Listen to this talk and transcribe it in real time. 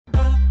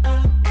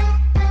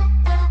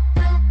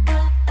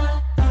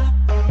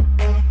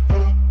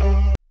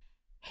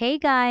Hey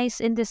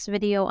guys, in this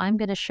video, I'm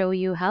gonna show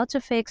you how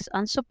to fix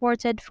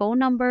unsupported phone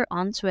number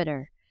on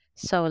Twitter.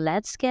 So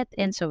let's get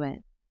into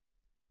it.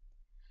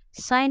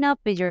 Sign up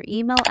with your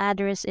email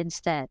address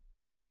instead.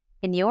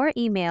 In your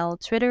email,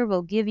 Twitter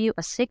will give you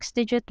a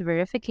 6-digit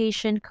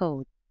verification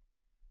code.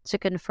 To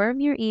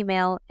confirm your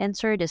email,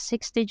 enter the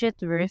 6-digit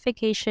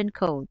verification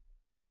code.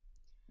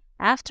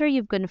 After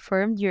you've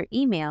confirmed your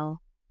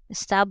email,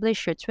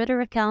 establish your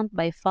Twitter account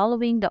by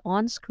following the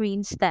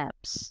on-screen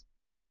steps.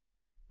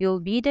 You'll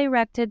be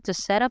directed to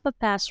set up a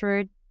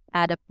password,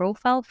 add a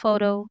profile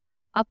photo,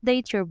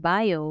 update your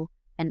bio,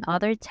 and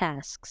other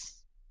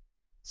tasks.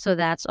 So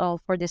that's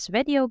all for this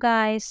video,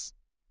 guys.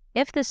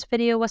 If this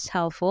video was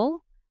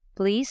helpful,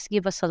 please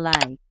give us a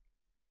like.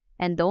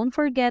 And don't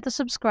forget to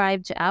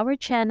subscribe to our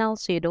channel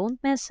so you don't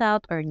miss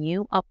out our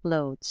new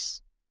uploads.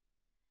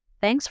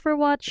 Thanks for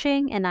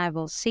watching, and I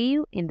will see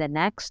you in the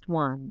next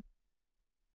one.